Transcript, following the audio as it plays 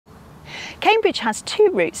Cambridge has two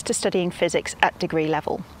routes to studying physics at degree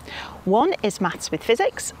level. One is maths with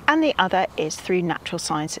physics and the other is through natural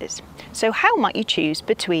sciences. So how might you choose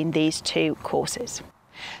between these two courses?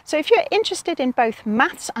 So if you're interested in both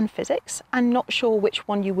maths and physics and not sure which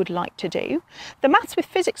one you would like to do, the maths with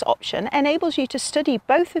physics option enables you to study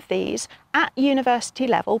both of these at university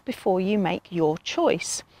level before you make your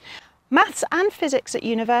choice. Maths and physics at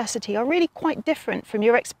university are really quite different from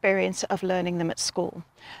your experience of learning them at school.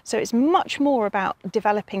 So it's much more about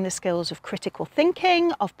developing the skills of critical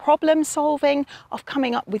thinking, of problem solving, of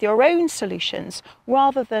coming up with your own solutions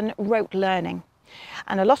rather than rote learning.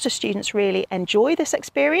 And a lot of students really enjoy this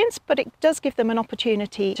experience, but it does give them an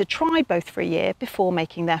opportunity to try both for a year before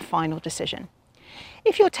making their final decision.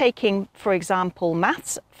 If you're taking, for example,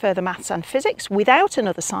 maths, further maths and physics without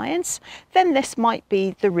another science, then this might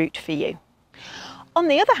be the route for you. On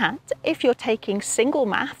the other hand, if you're taking single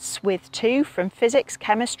maths with two from physics,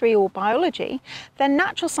 chemistry or biology, then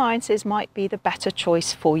natural sciences might be the better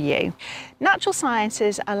choice for you. Natural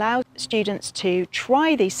sciences allow students to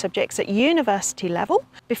try these subjects at university level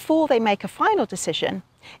before they make a final decision.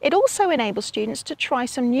 It also enables students to try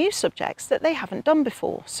some new subjects that they haven't done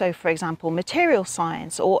before. So for example, material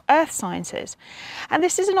science or earth sciences. And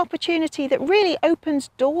this is an opportunity that really opens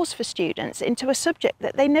doors for students into a subject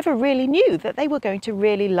that they never really knew that they were going to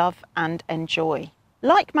really love and enjoy.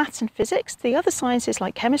 Like maths and physics, the other sciences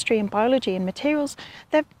like chemistry and biology and materials,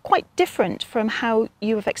 they're quite different from how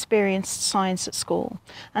you have experienced science at school.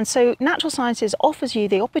 And so natural sciences offers you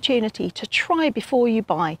the opportunity to try before you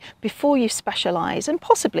buy, before you specialise, and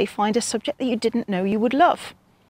possibly find a subject that you didn't know you would love.